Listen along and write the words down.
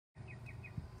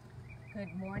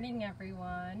Good morning,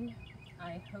 everyone.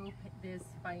 I hope this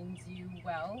finds you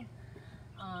well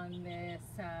on this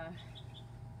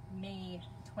May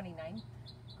 29th,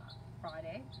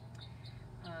 Friday.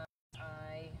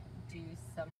 I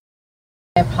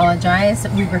apologize.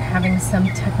 We were having some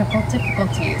technical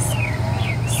difficulties.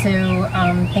 So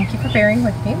thank you for bearing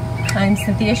with me. I'm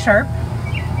Cynthia Sharp,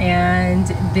 and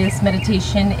this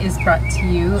meditation is brought to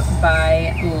you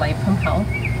by Life from Health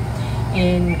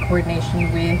in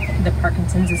coordination with the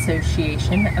Parkinson's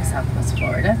Association of Southwest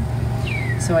Florida.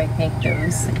 So I thank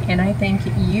those, and I thank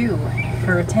you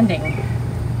for attending.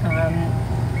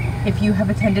 If you have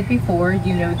attended before,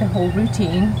 you know the whole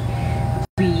routine.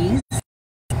 Please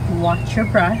watch your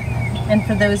breath, and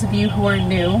for those of you who are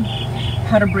new,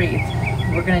 how to breathe.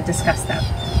 We're going to discuss that.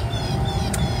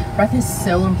 Breath is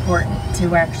so important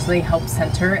to actually help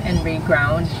center and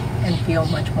reground and feel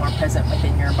much more present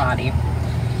within your body.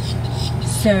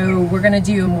 So we're going to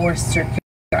do a more circular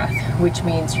breath, which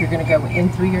means you're going to go in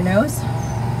through your nose,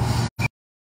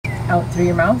 out through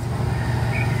your mouth,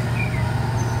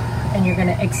 and you're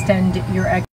going to extend your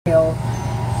exhale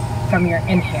from your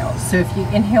inhale. So if you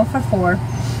inhale for 4,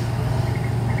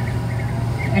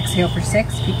 exhale for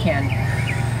 6 if you can.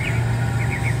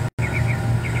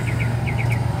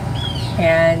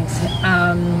 And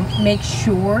make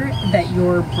sure that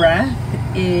your breath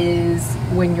is,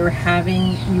 when you're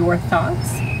having your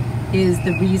thoughts, is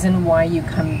the reason why you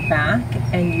come back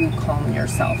and you calm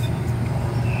yourself.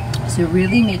 So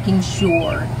really making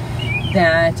sure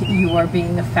that you are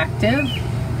being effective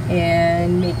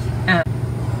and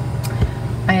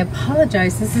I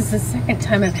apologize, this is the second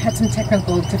time I've had some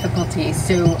technical difficulties,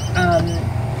 so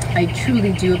I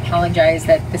truly do apologize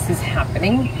that this is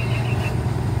happening.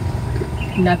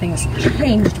 Nothing's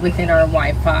changed within our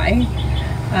Wi-Fi,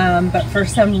 but for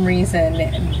some reason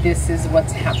this is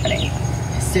what's happening.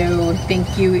 So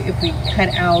thank you. If we cut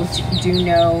out, do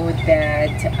know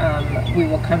that we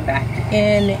will come back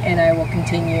in, and I will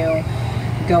continue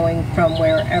going from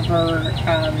wherever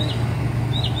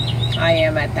I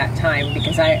am at that time,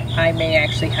 because I may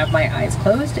actually have my eyes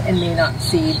closed and may not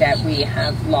see that we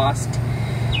have lost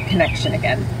connection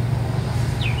again.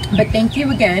 But thank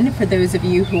you again for those of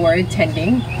you who are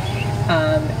attending.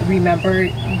 Remember,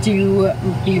 do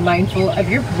be mindful of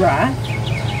your breath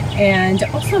and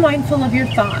also mindful of your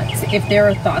thoughts. If there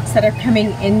are thoughts that are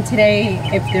coming in today,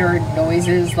 if there are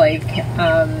noises like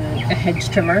a hedge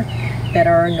trimmer that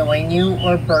are annoying you,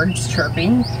 or birds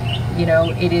chirping, you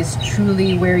know, it is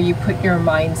truly where you put your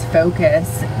mind's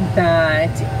focus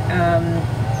that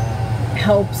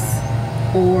helps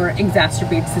or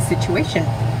exacerbates the situation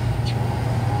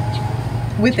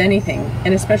with anything,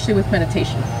 and especially with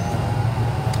meditation.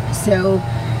 So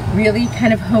really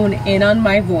kind of hone in on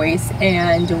my voice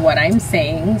and what I'm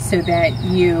saying so that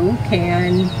you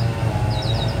can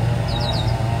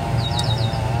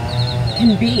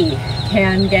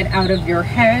get out of your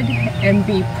head and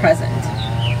be present.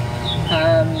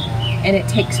 And it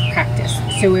takes practice.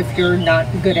 So if you're not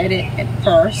good at it at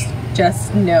first,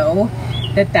 just know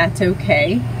that that's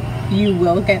okay. You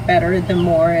will get better the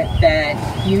more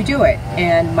that you do it.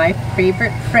 And my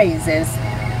favorite phrase is,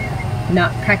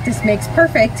 not practice makes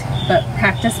perfect, but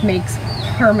practice makes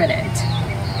permanent.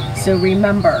 So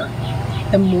remember,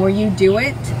 the more you do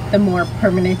it, the more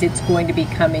permanent it's going to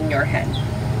become in your head.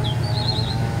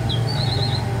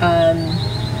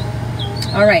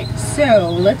 All right, so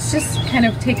let's just kind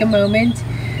of take a moment,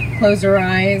 close our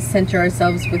eyes, center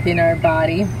ourselves within our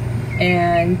body,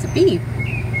 and be.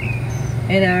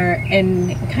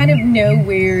 And kind of know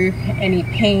where any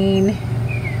pain,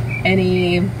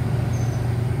 anything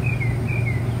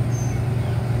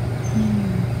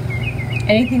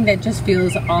that just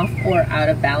feels off or out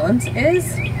of balance is,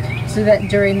 so that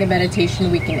during the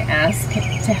meditation we can ask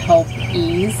to help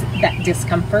ease that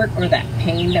discomfort or that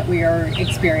pain that we are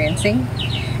experiencing.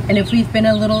 And if we've been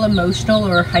a little emotional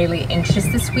or highly anxious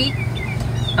this week,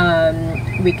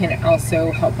 we can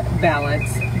also help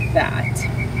balance that.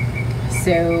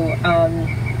 So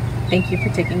thank you for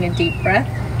taking a deep breath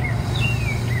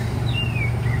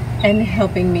and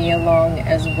helping me along,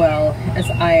 as well as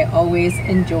I always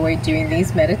enjoy doing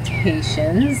these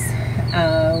meditations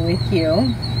with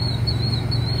you.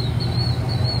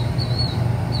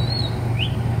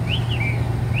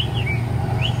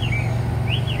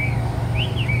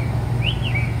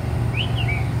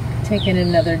 Take in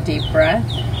another deep breath.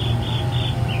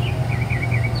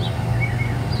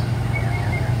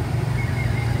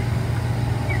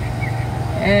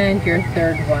 And your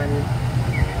third one.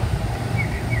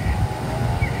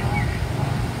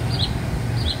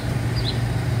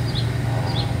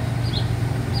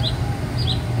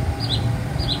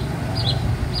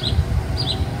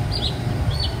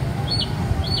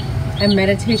 And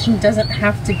meditation doesn't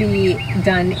have to be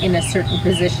done in a certain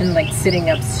position, like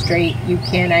sitting up straight. You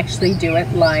can actually do it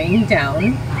lying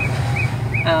down.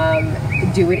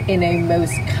 Do it in a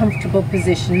most comfortable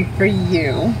position for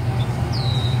you.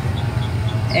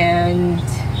 And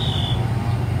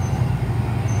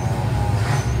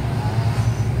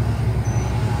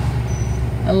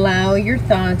allow your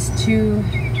thoughts to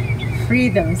free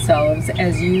themselves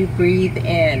as you breathe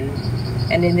in.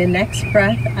 And in the next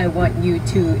breath, I want you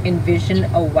to envision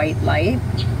a white light.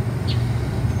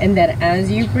 And that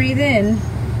as you breathe in,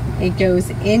 it goes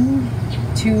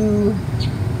into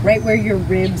right where your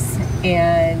ribs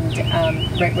and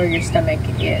right where your stomach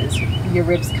is. Your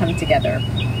ribs come together,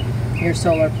 your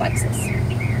solar plexus.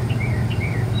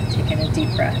 Taking a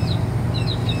deep breath.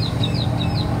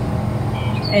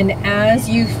 And as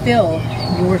you fill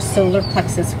your solar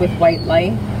plexus with white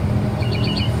light,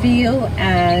 feel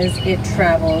as it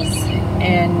travels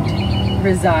and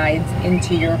resides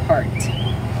into your heart.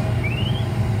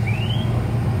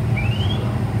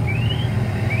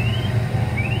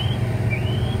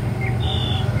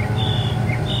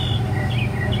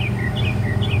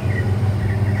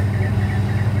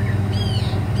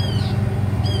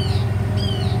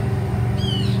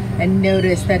 And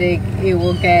notice that it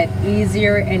will get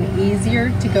easier and easier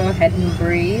to go ahead and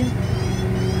breathe.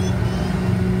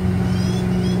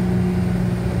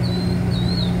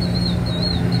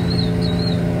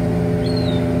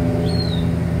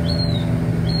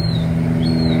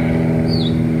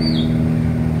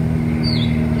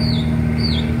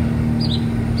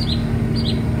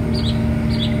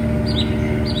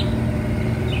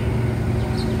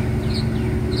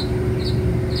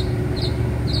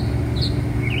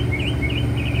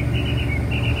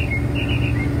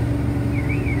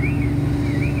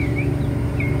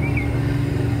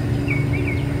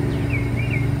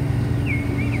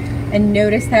 And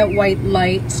notice that white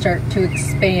light start to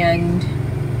expand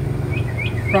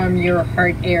from your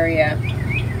heart area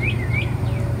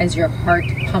as your heart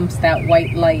pumps that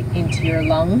white light into your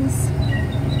lungs.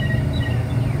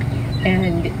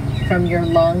 And from your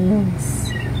lungs,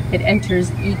 it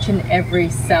enters each and every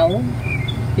cell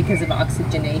because of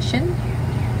oxygenation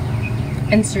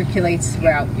and circulates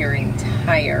throughout your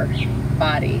entire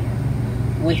body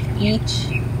with each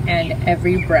and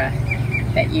every breath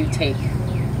that you take.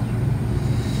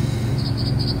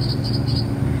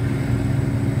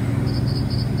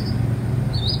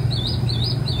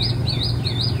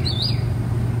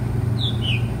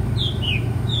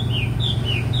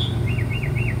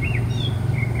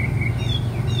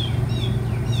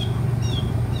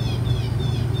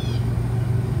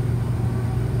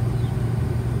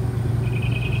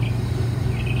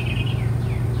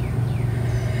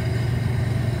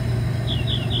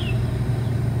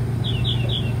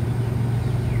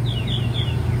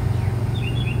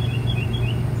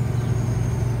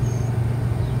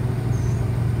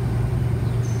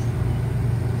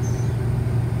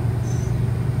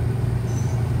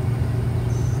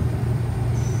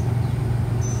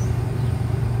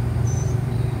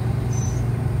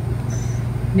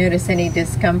 Notice any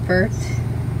discomfort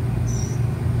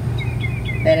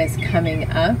that is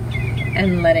coming up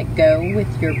and let it go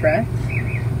with your breath.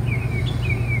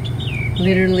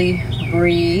 Literally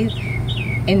breathe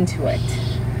into it.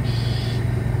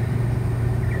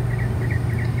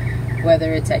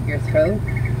 Whether it's at your throat,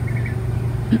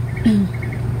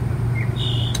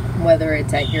 whether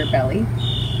it's at your belly,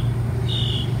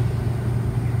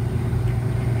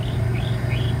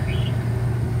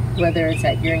 whether it's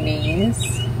at your knees,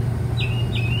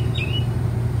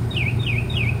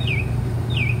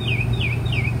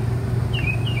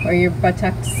 or your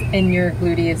buttocks and your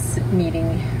gluteus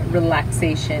needing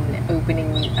relaxation,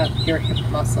 opening up your hip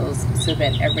muscles so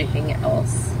that everything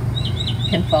else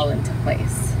can fall into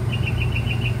place.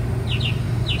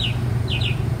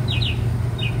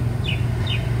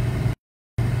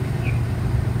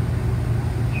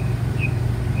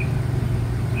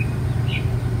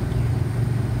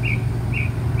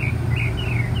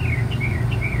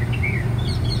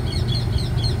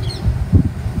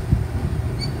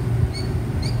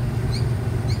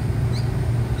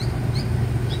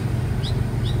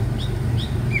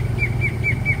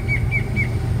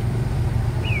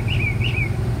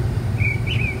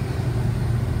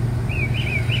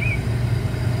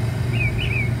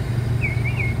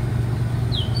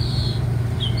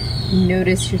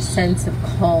 Notice your sense of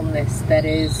calmness that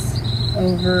is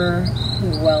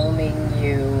overwhelming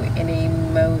you in a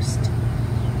most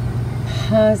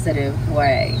positive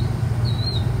way.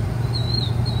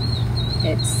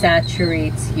 It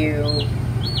saturates you,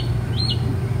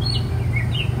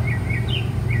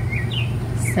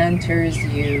 centers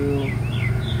you,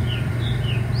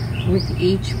 with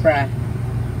each breath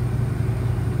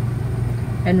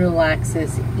and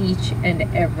relaxes each and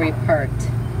every part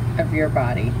of your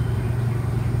body.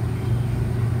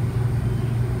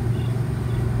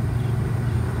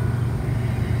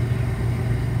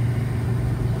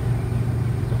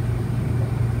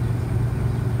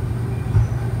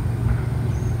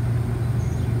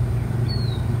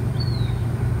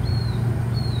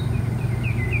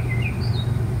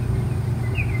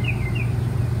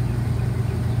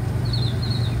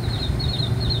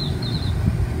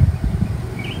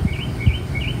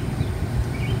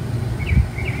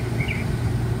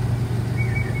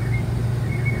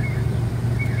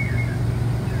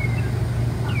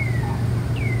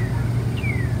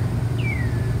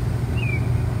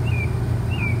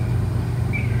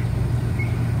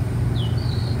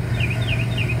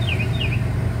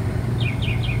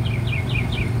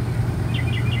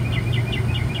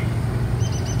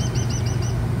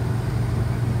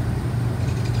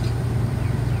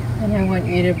 And I want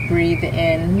you to breathe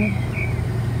in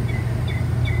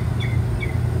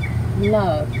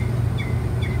love.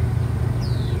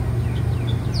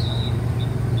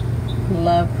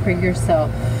 Love for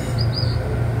yourself.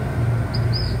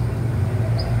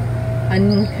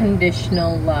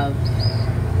 Unconditional love.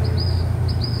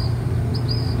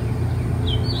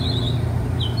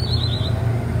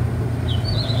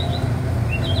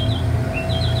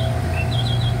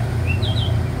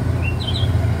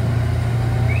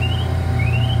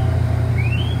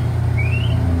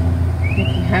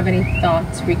 Have any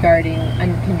thoughts regarding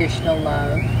unconditional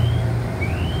love,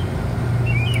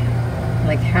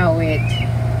 like how it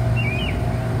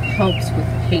helps with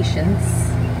patience,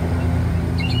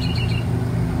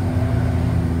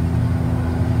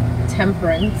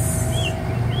 temperance,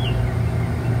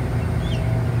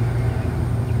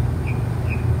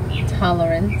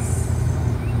 tolerance,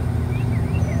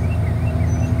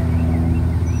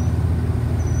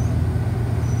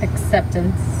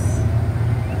 acceptance,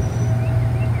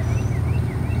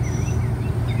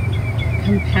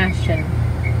 compassion,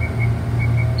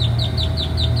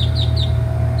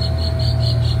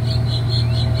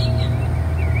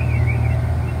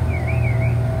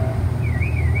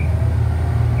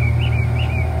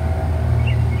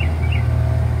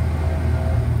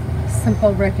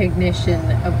 simple recognition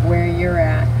of where you're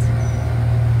at,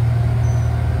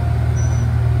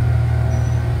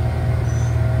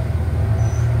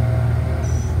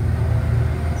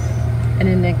 and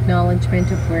an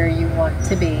acknowledgement of where you want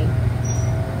to be.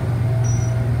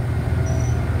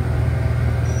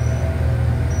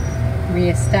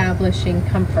 Reestablishing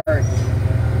comfort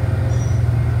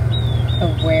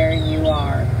of where you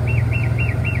are,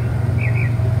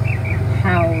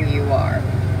 how you are.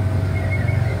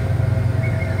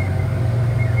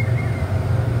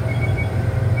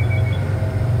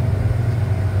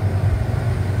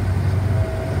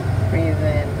 Breathe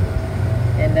in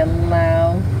and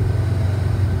allow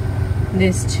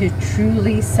this to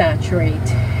truly saturate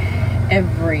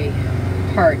every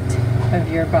part of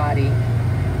your body.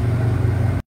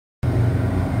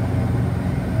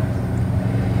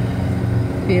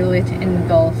 Feel it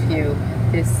engulf you,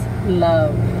 this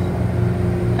love,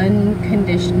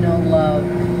 unconditional love,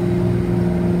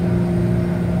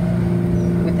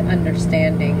 with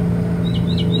understanding.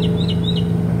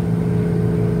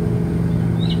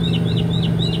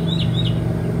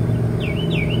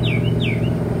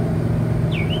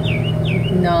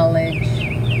 Knowledge.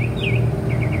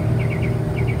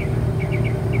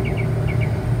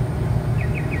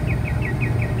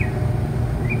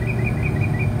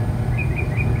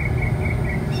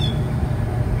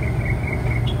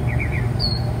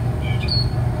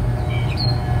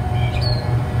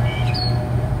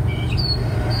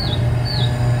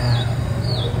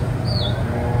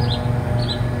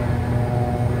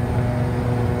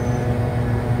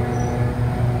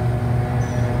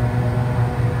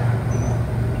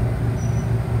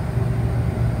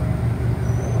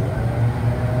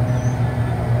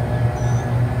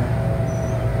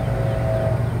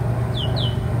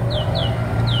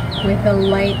 With a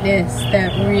lightness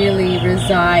that really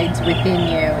resides within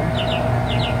you.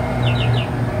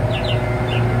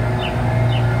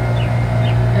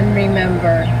 And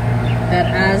remember that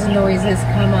as noises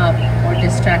come up or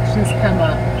distractions come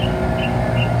up,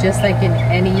 just like in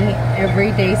any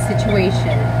everyday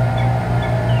situation,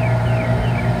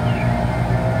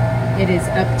 it is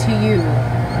up to you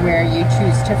where you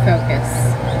choose to focus.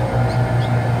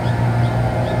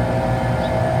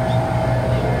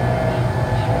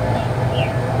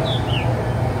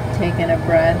 Taking a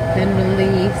breath and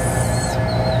release.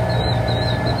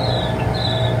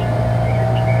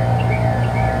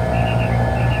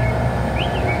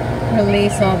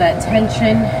 Release all that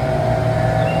tension.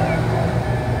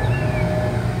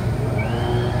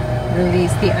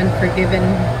 Release the unforgiven.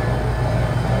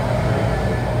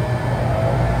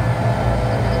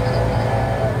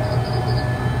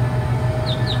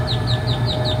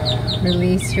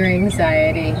 Release your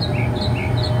anxiety.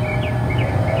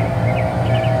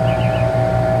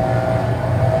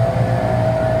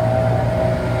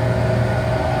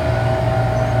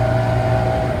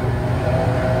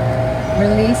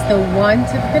 Release the want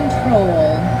of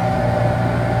control.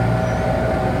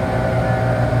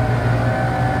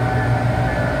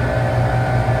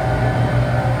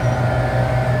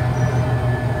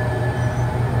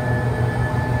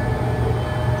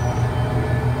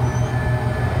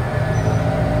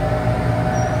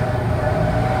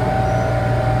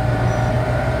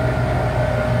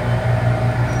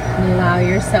 And allow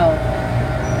yourself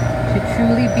to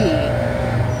truly be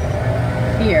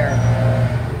here.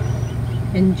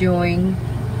 Enjoying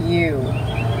you,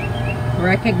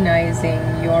 recognizing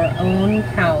your own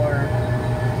power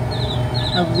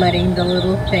of letting the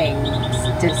little things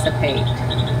dissipate.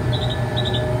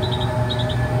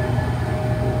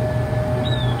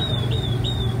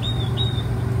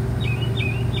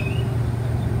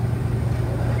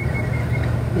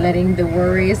 Letting the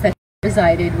worries that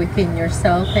resided within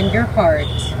yourself and your heart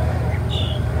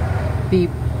be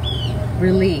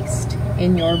released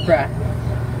in your breath.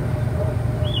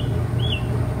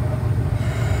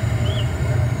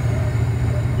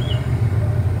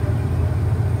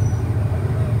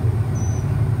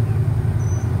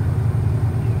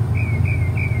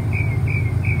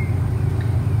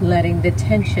 Letting the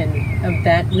tension of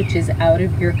that which is out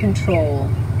of your control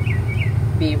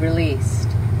be released.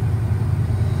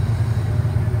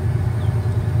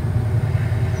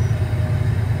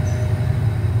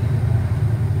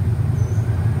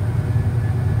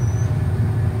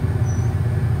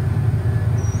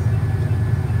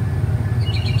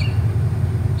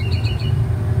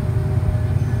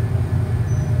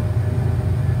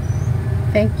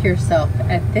 Thank yourself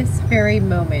at this very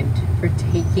moment for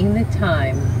taking the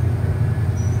time,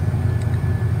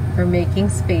 for making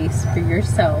space for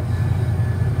yourself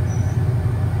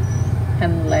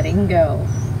and letting go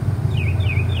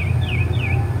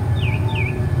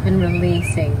and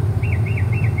releasing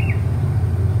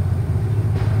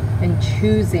and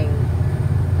choosing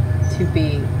to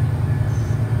be.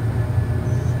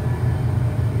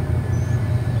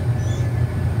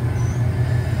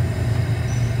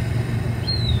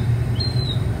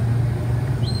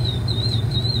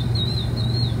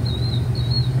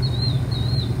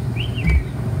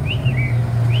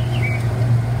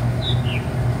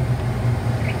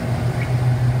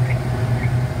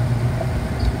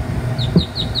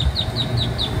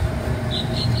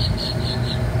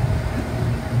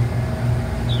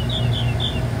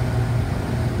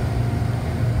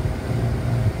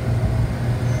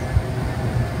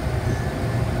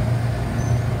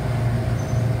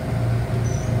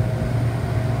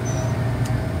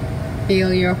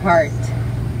 Feel your heart.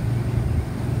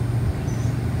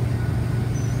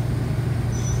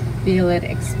 Feel it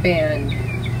expand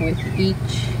with each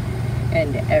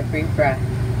and every breath.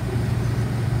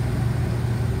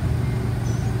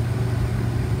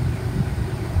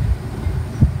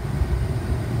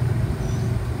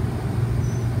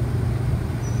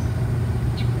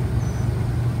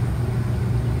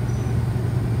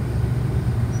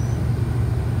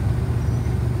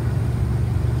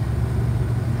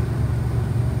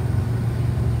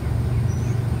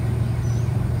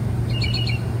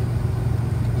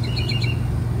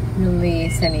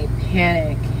 Release any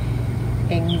panic,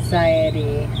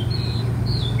 anxiety,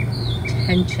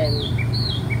 tension,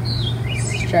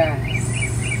 stress,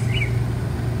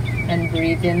 and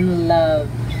breathe in love,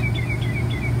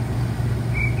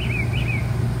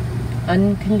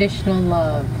 unconditional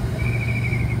love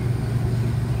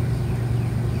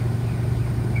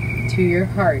to your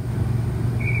heart.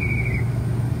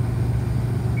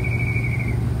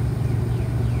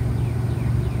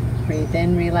 Breathe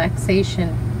in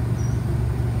relaxation.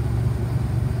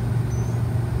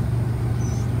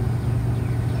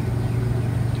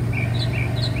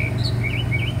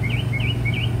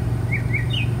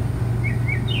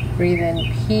 Breathe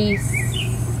in peace,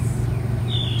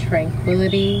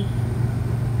 tranquility,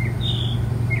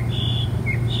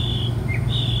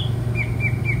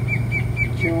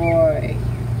 joy,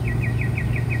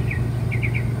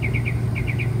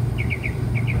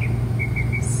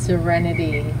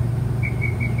 serenity,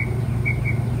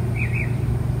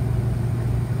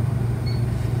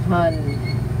 fun,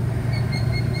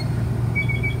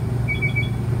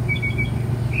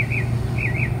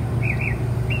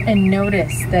 And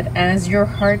notice that as your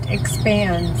heart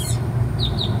expands,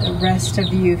 the rest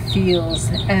of you feels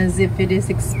as if it is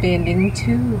expanding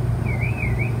too.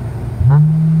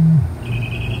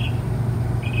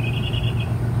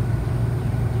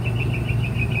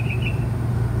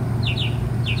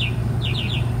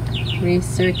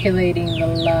 Recirculating the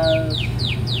love,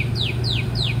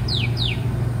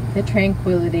 the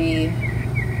tranquility,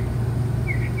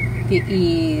 the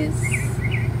ease,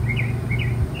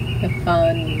 the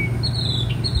fun,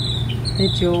 the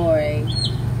joy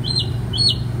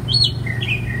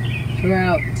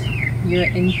throughout your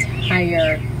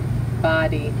entire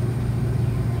body.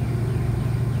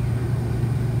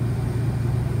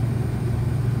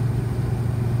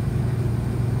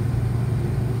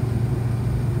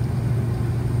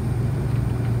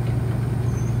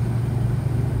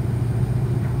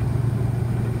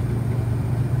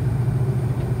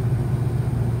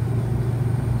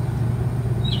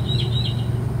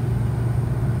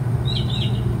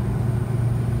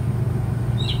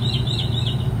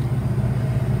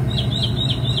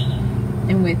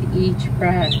 And with each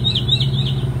breath,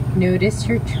 notice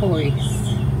your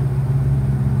choice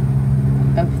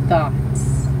of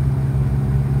thoughts,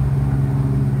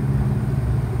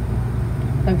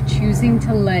 of choosing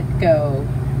to let go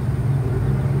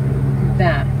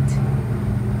that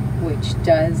which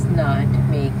does not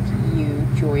make you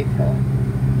joyful.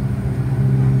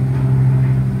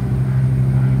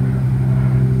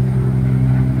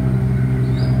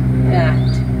 That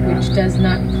which does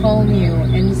not calm you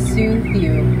and soothe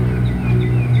you.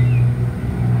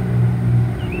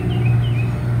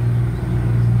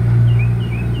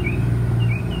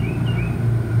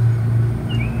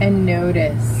 And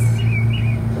notice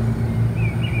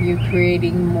you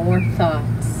creating more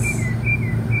thoughts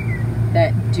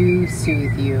that do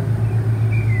soothe you,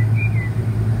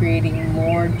 creating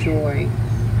more joy.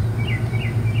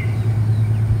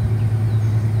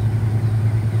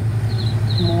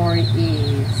 More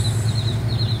ease,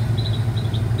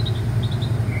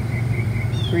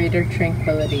 greater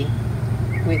tranquility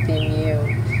within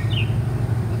you.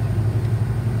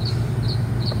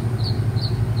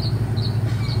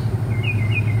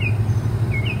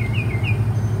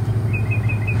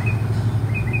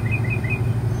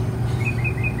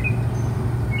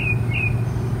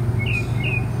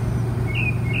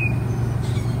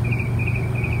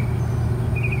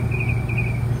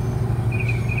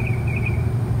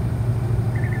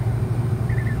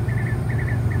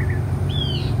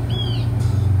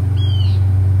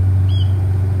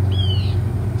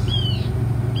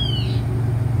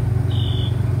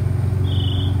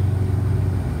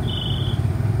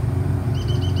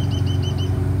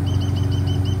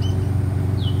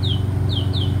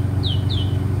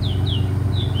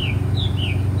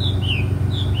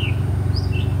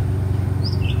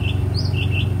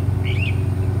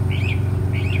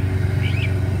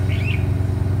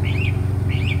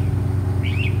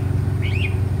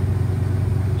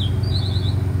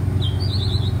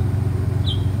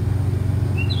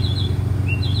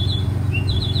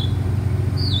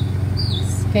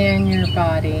 Scan your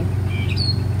body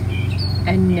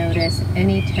and notice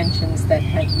any tensions that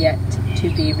have yet to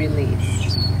be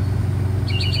released.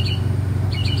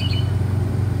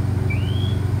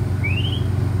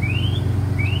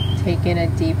 Take in a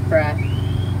deep breath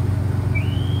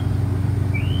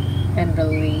and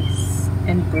release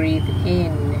and breathe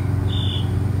in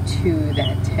to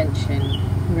that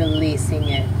tension, releasing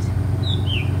it.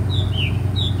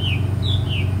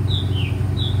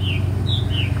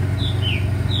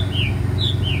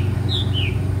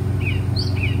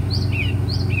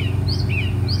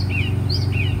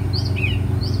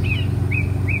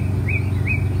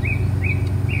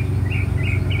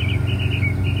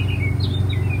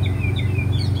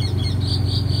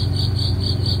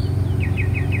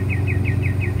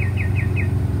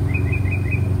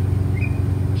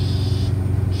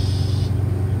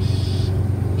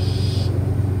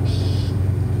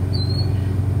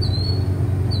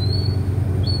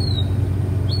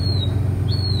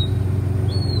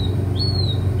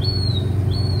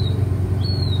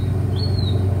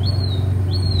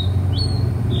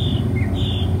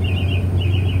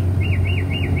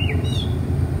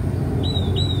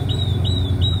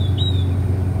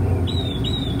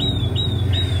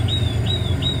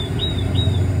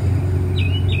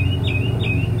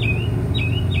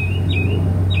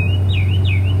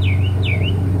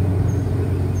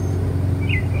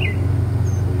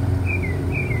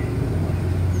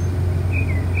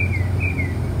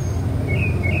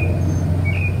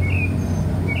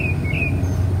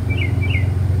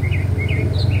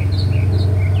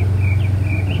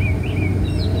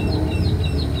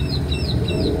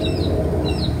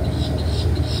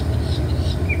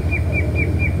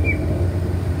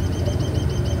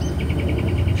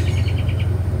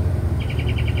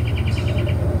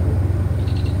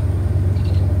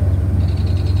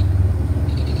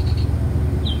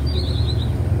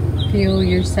 Feel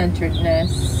your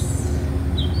centeredness,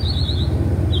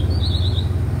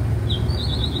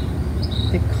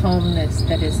 the calmness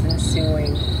that is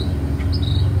ensuing.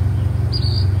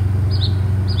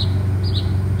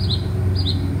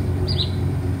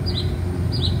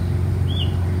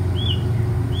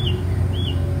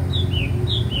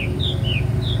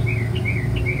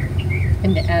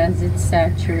 And as it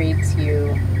saturates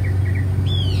you,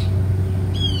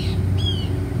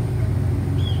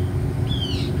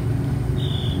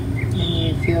 and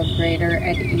you feel greater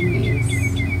at ease,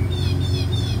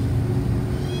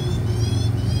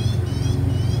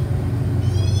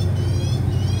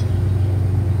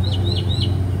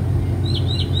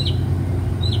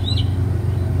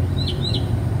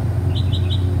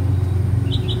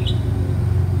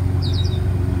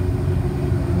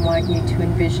 I want you to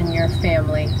envision your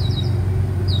family,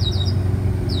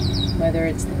 whether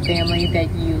it's the family that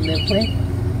you live with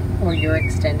or your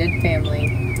extended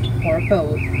family or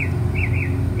both,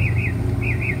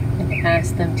 and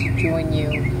ask them to join you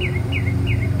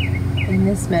in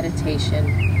this meditation,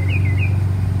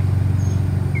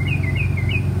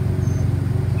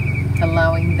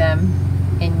 allowing them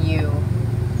and you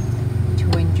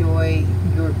to enjoy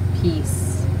your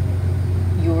peace,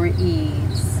 your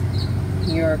ease,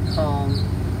 your calm.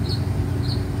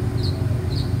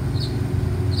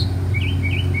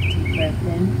 Deep breath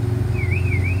in.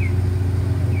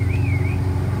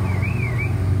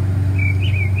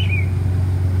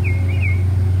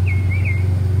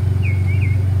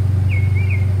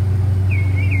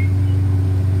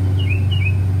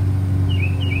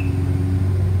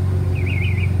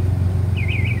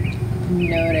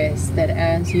 Notice that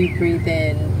as you breathe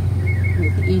in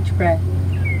with each breath,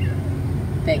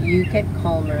 that you get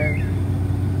calmer,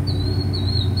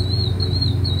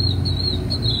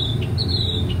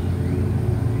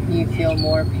 you feel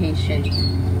more patient,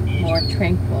 more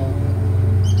tranquil.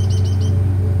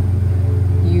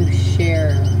 You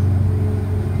share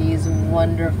these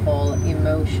wonderful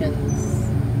emotions,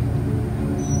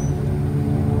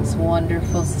 this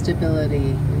wonderful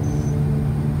stability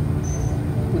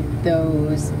with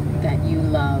those that you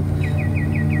love.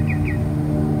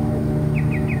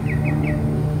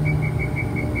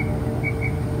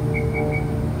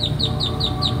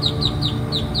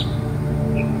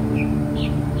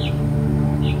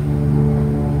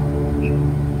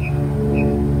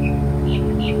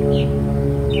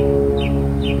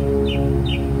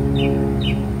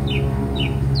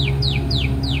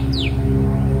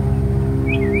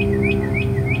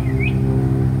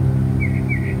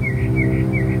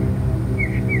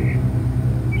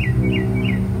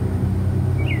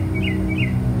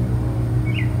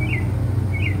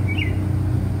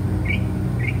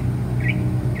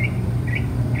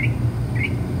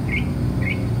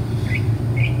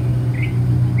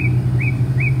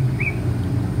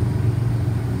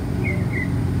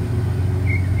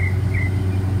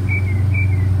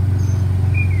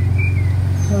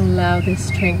 Allow this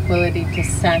tranquility to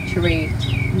saturate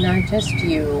not just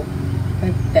you,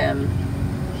 but them.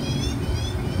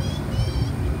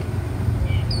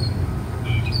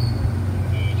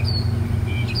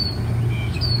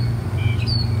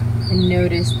 And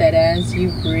notice that as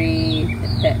you breathe,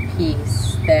 that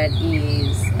peace, that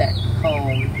ease, that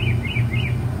calm,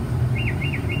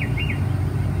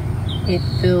 it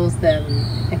fills them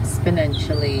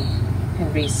exponentially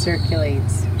and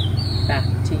recirculates back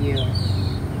to you.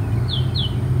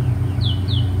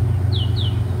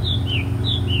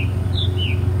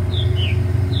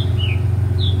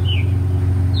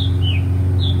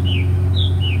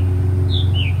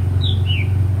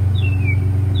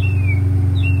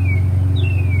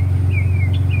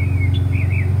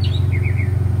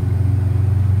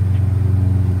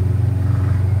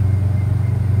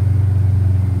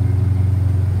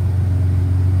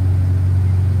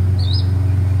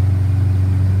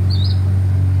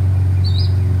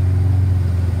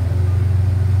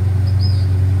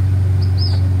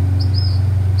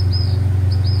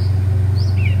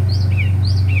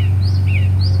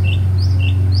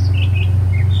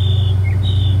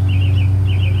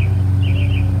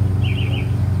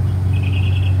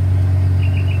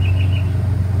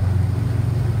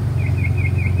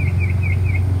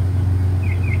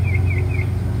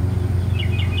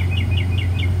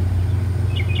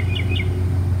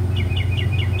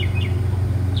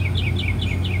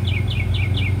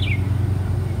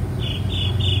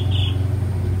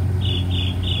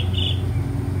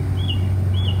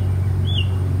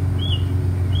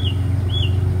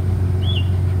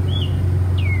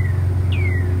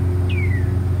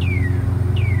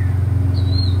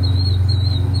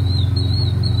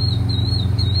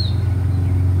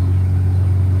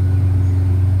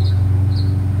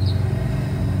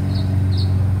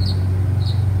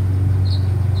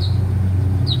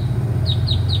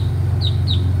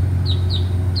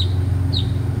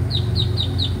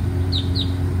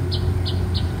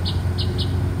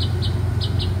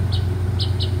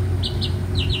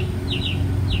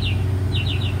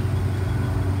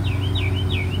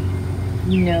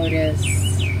 Notice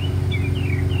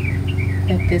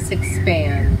that this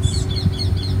expands,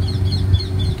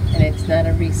 and it's not a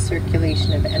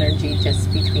recirculation of energy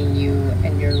just between you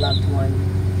and your loved one,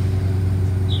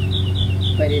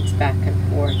 but it's back and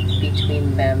forth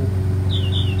between them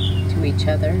to each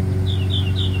other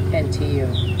and to you.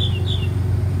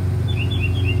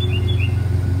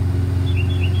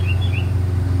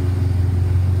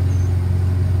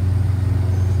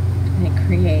 And it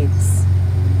creates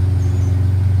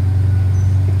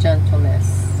gentleness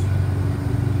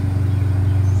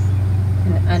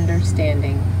and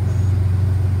understanding.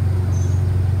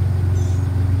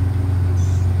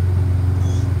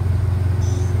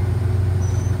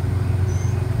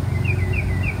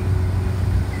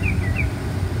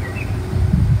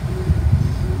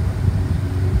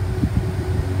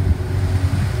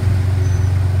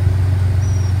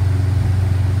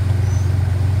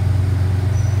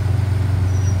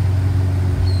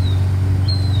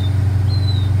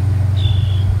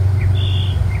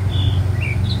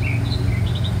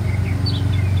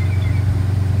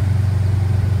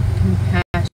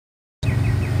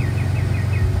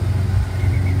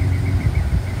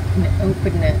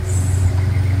 Openness,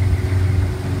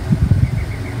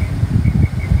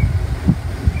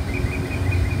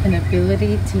 an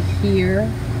ability to hear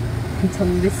and to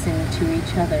listen to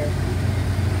each other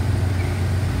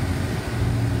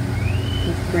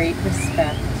with great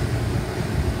respect.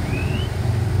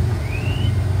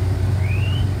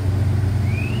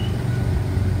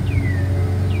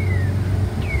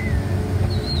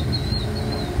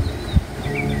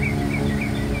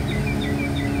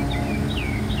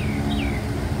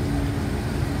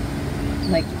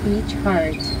 Like each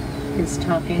heart is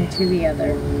talking to the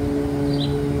other.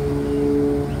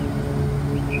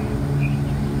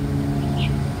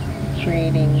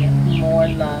 Creating more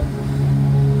love.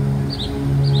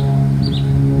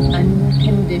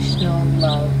 Unconditional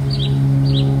love.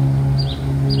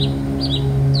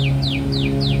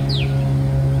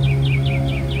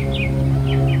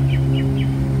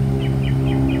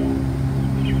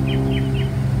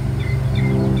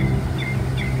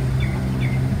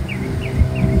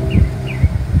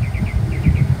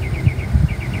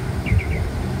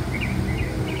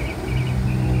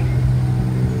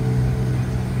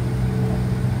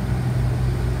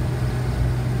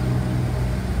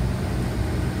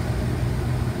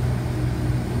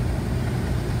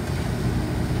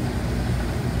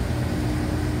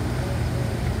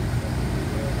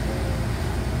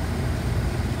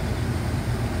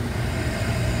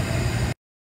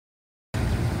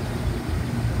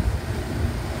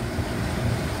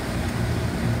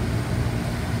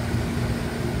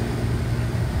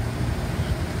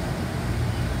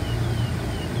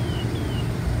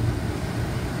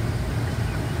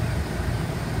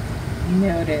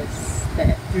 Notice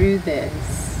that through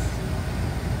this,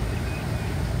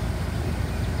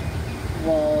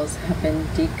 walls have been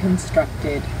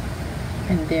deconstructed,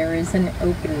 and there is an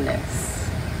openness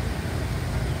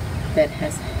that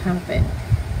has happened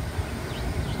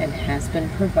and has been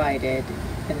provided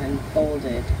and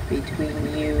unfolded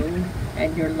between you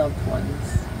and your loved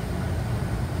ones.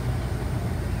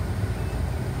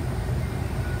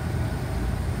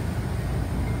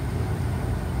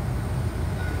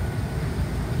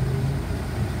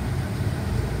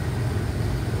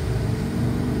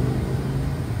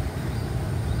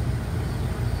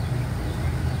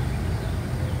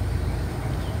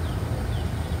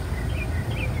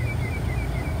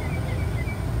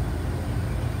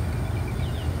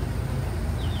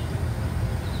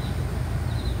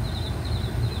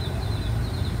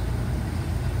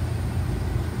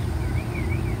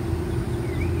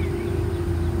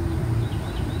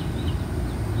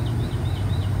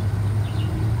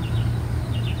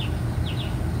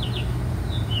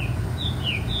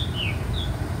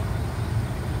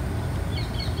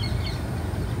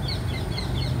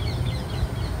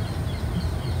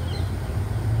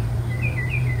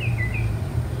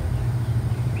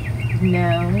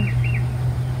 Now,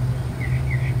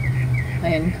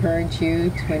 I encourage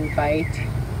you to invite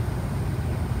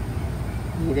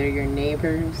either your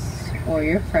neighbors or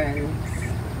your friends,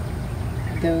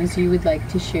 those you would like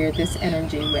to share this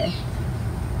energy with,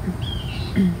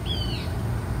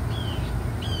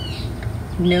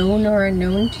 known or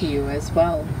unknown to you as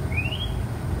well.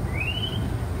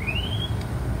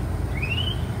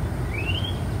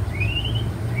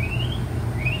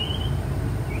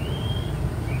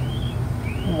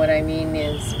 What I mean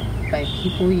is by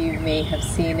people you may have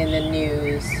seen in the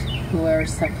news who are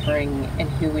suffering and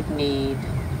who would need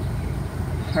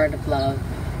a heart of love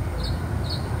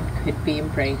and could be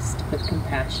embraced with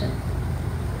compassion.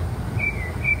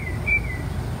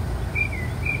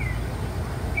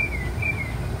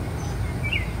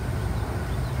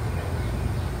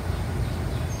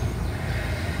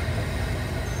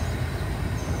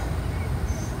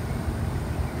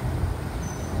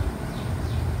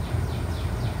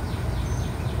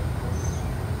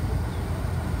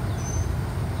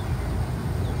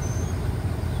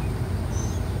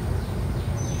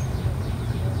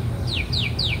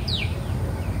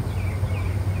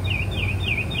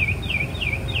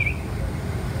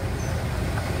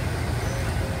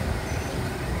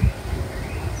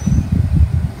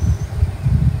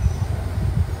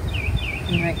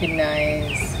 And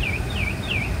recognize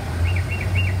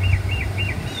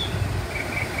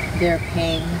their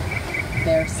pain,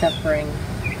 their suffering.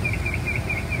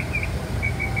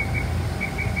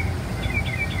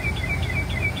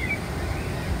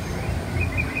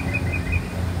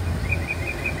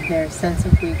 Their sense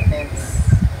of weakness.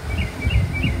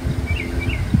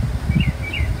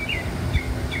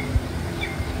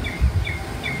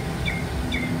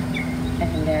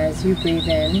 And as you breathe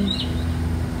in,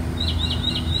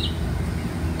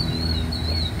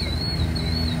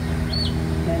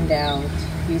 and out,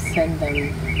 you send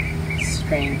them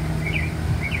strength,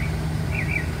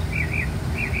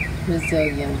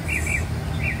 resilience,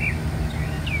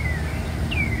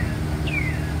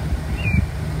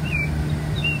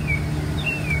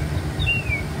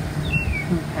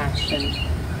 compassion,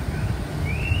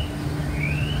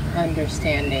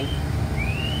 understanding.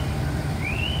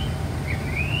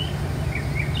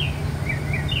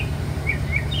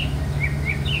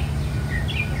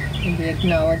 And the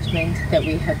acknowledgement that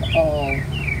we have all,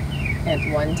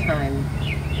 at one time,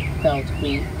 felt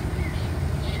weak,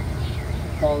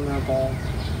 vulnerable.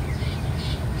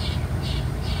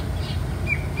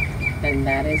 And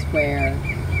that is where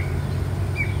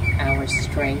our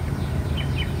strength,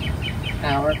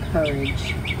 our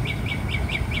courage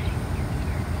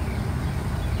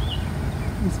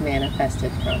is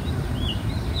manifested from.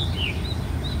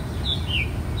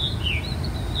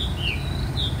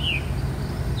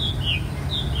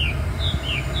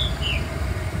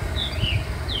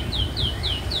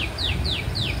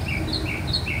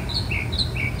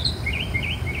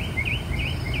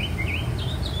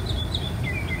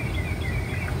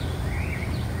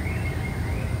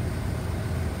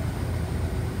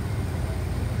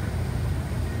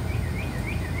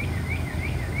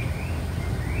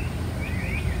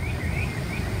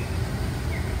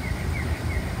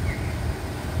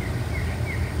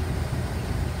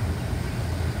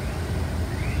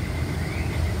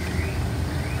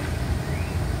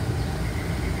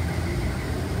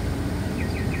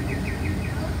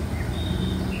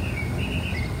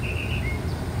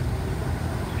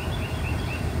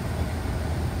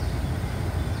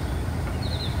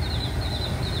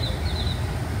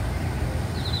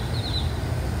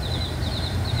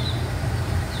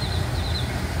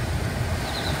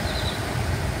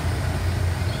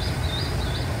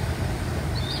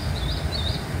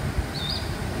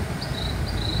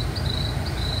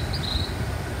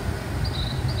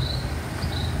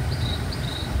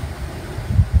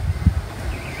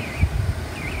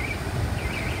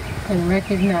 And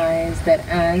recognize that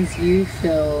as you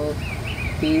fill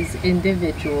these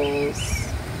individuals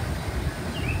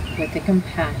with the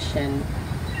compassion,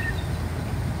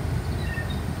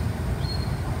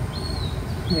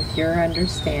 with your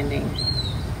understanding,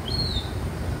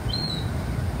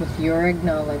 with your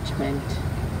acknowledgement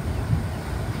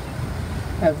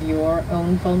of your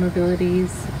own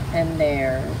vulnerabilities and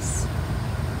theirs,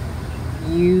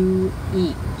 you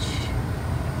each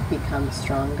become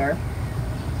stronger,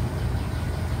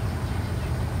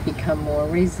 become more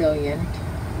resilient,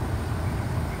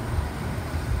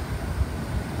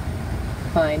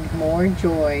 find more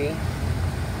joy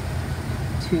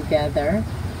together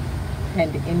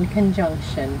and in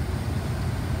conjunction.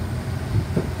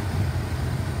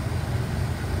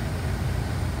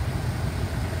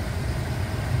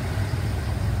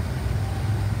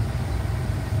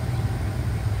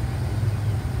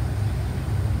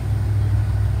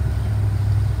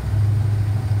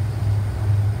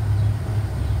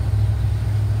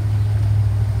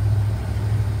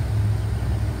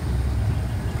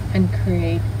 And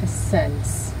create a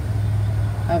sense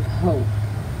of hope.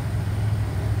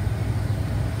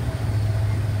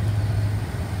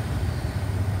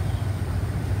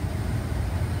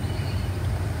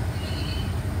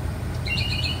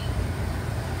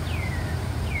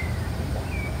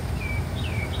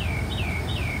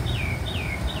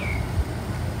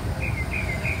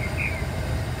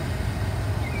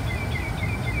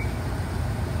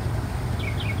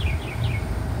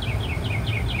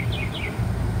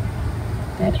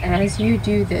 That as you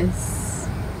do this,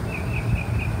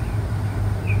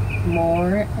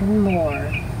 more and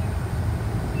more,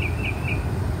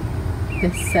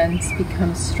 the sense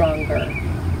becomes stronger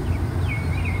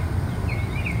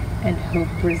and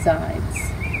hope resides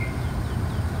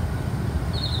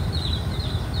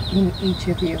in each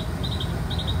of you.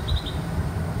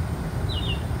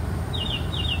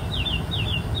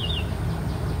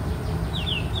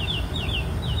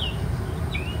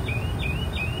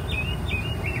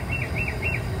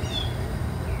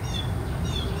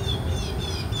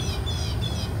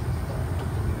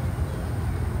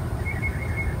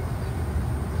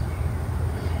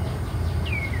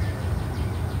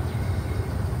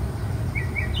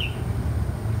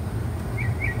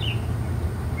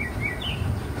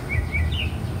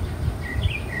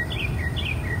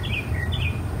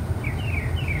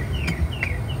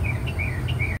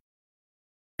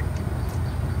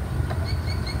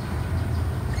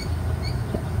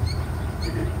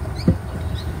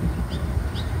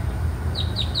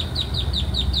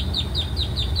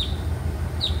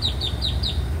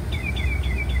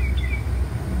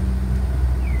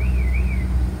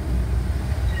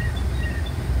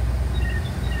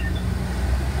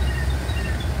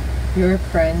 Your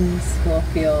friends will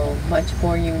feel much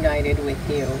more united with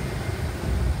you.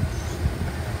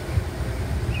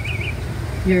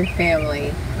 Your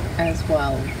family as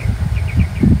well.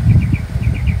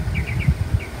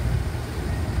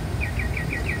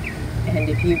 And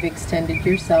if you've extended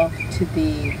yourself to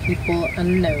the people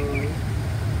unknown,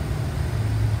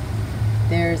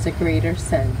 there's a greater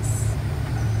sense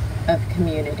of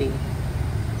community.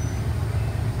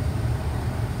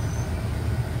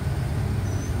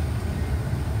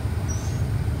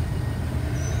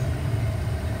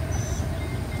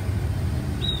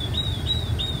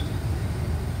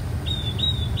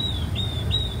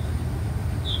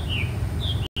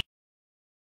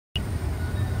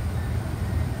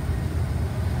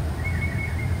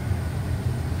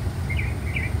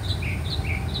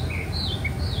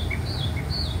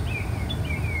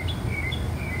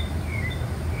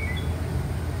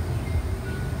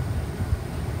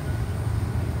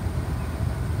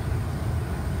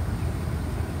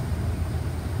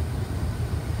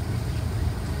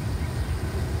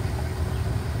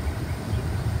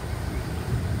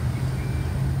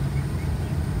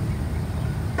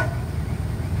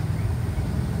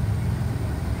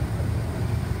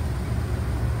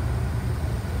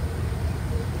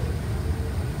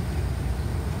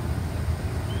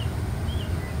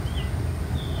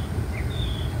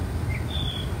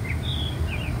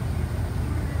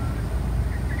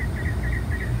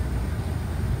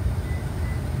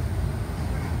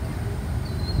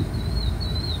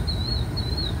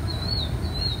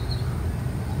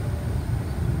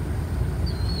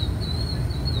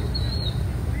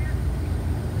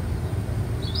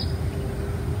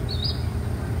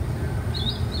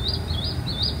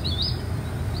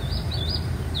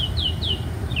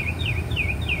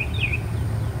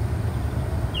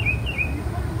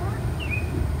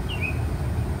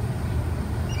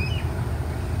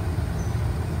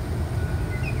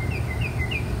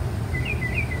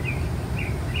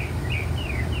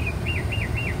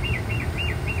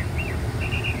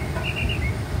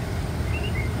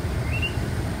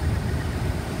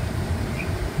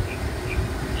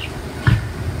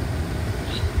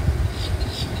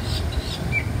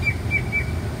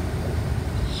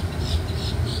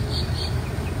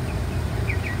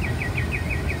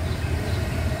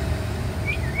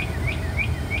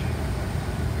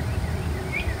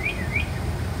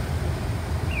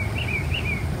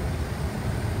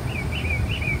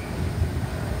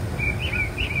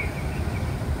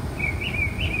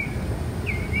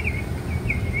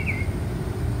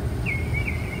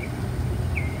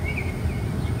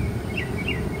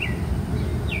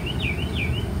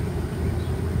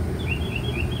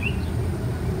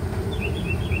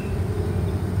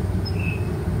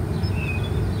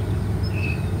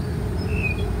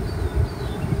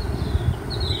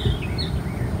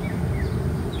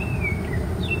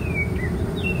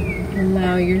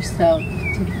 Allow yourself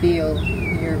to feel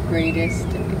your greatest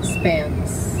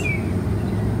expanse.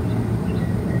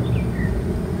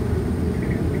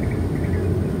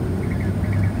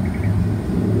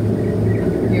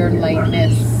 Your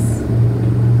lightness.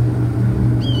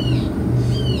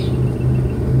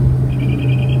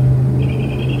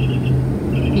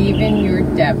 Even your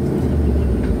depth.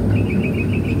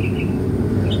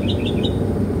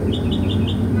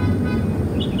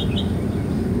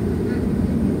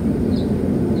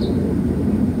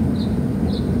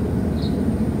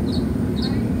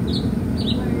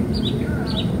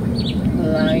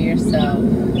 Allow yourself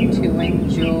to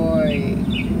enjoy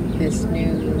this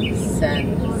new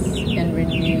sense and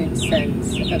renewed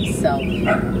sense of self.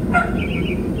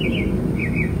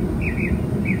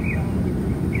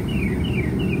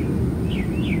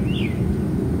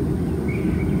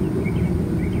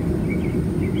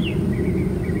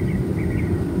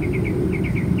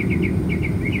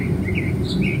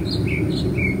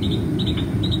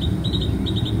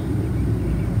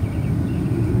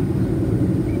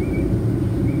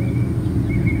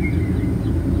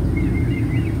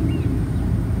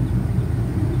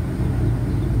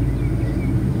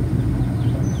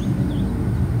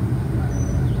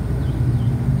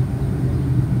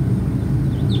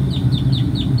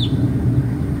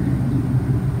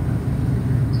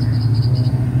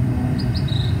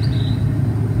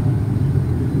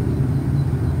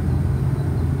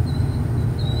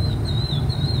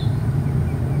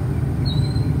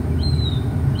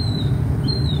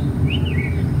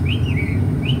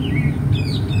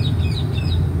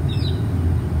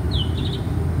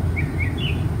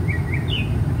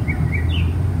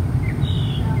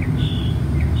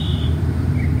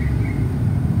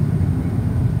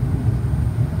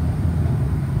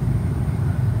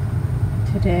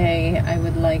 today I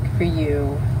would like for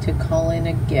you to call in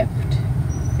a gift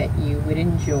that you would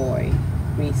enjoy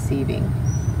receiving.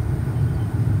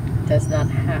 It does not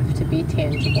have to be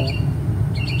tangible.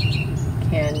 It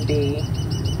can be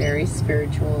very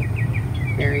spiritual,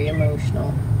 very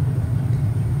emotional,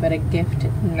 but a gift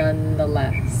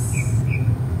nonetheless.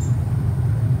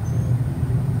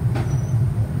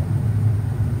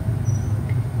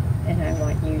 And I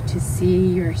want you to see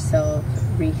yourself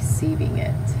receiving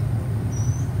it.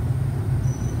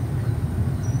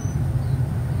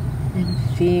 And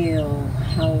feel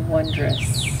how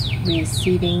wondrous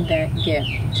receiving that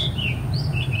gift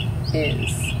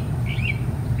is.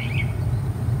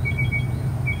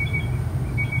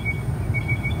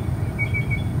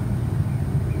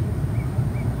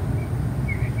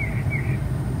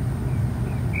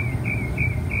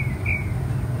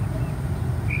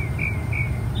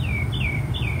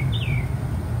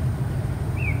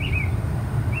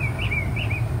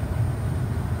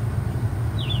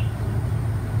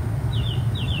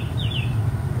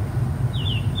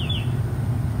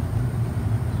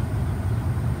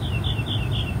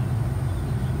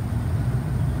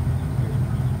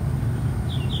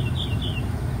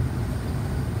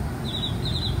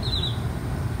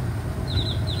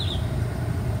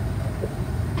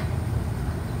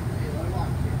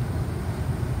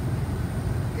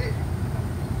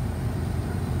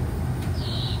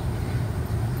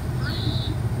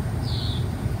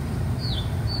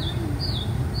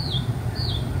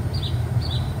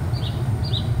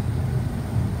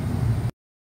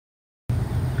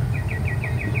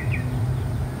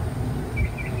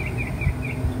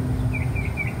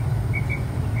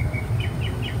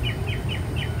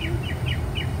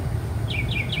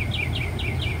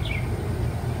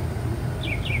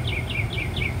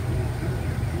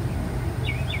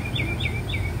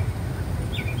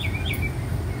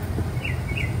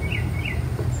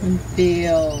 And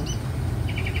feel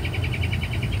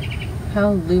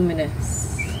how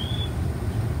luminous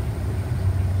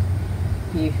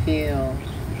you feel.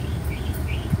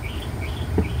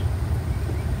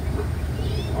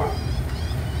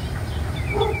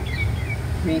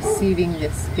 Receiving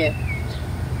this gift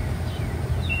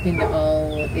in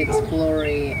all its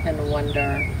glory and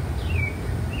wonder.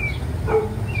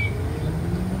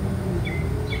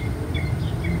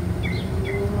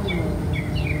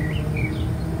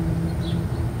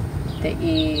 The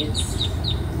ease,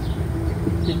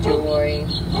 the joy,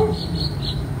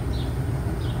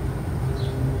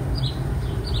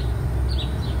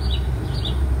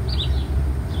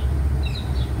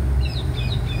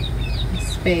 the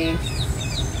space,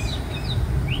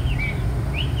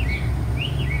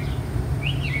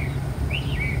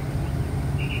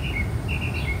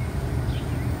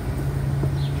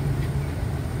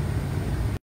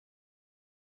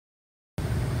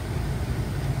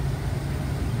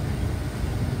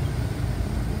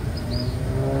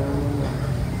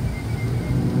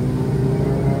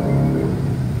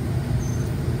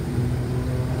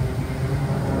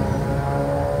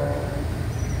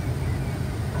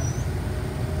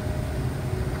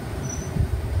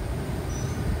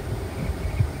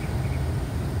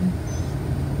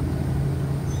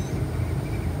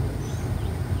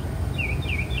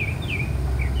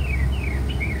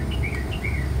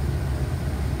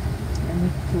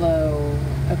 flow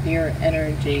of your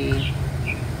energy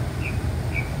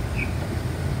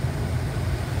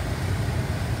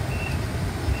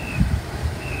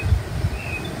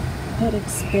that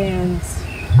expands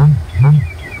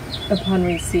upon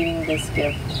receiving this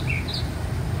gift.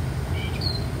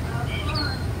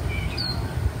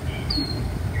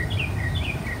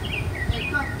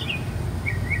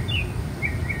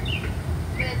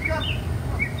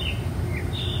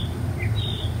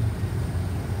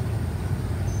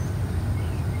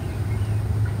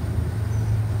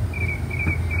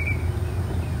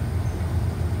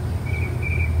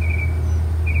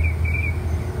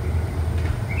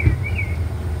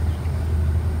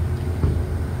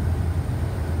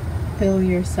 Fill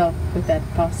yourself with that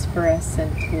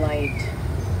phosphorescent light.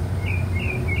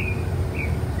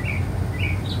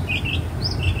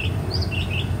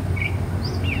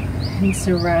 And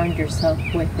surround yourself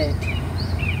with it.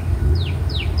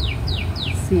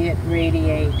 See it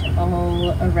radiate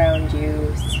all around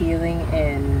you, sealing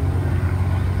in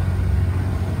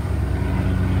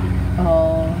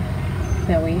all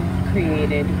that we have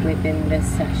created within this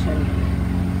session.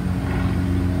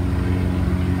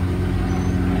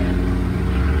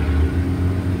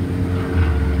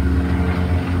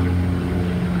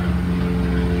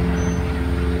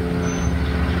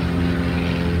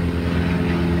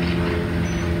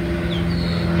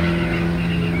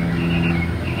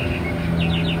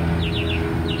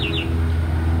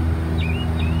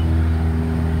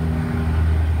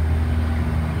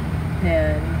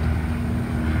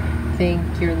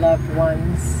 loved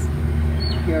ones,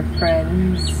 your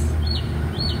friends,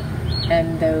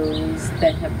 and those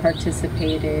that have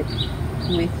participated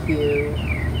with you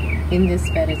in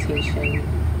this meditation.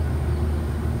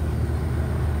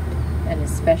 And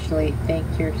especially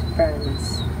thank your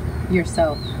friends,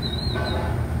 yourself,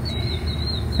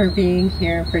 for being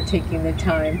here, for taking the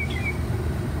time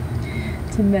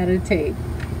to meditate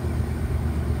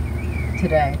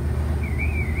today.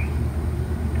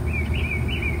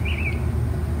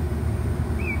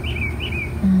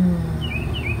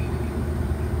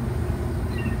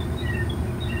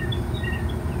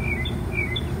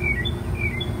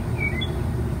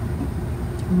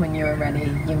 When you're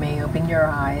ready, you may open your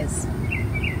eyes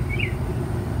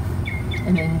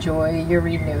and enjoy your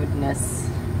renewedness,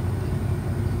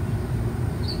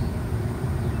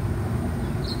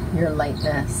 your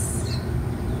lightness,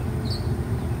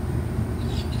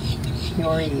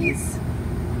 your ease,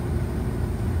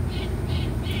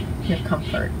 your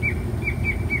comfort.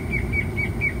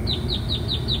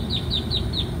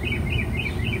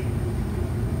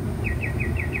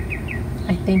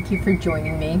 I thank you for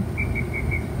joining me.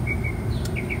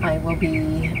 I will be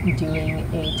doing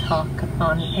a talk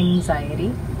on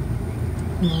anxiety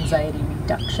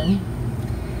reduction,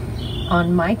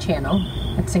 on my channel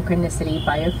at Synchronicity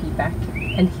Biofeedback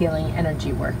and Healing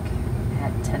Energy Work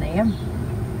at 10 a.m.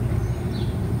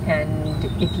 And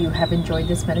if you have enjoyed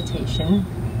this meditation,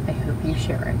 I hope you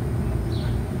share it.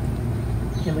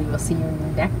 And we will see you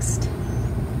next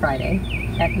Friday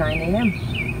at 9 a.m.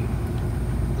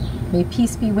 May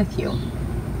peace be with you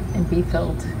and be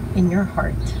filled in your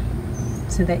heart,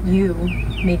 so that you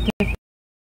may give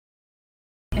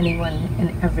anyone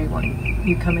and everyone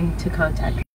you come into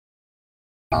contact with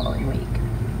the following week.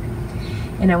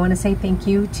 And I want to say thank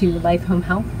you to Life Home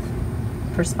Health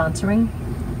for sponsoring,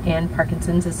 and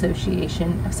Parkinson's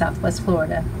Association of Southwest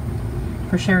Florida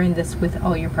for sharing this with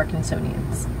all your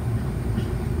Parkinsonians.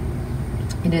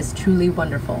 It is truly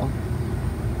wonderful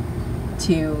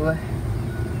to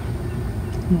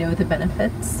know the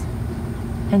benefits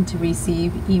and to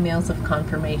receive emails of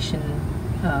confirmation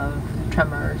of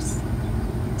tremors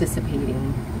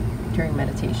dissipating during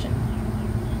meditation.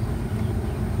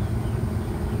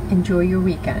 Enjoy your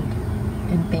weekend,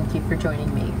 and thank you for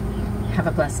joining me. Have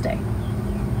a blessed day.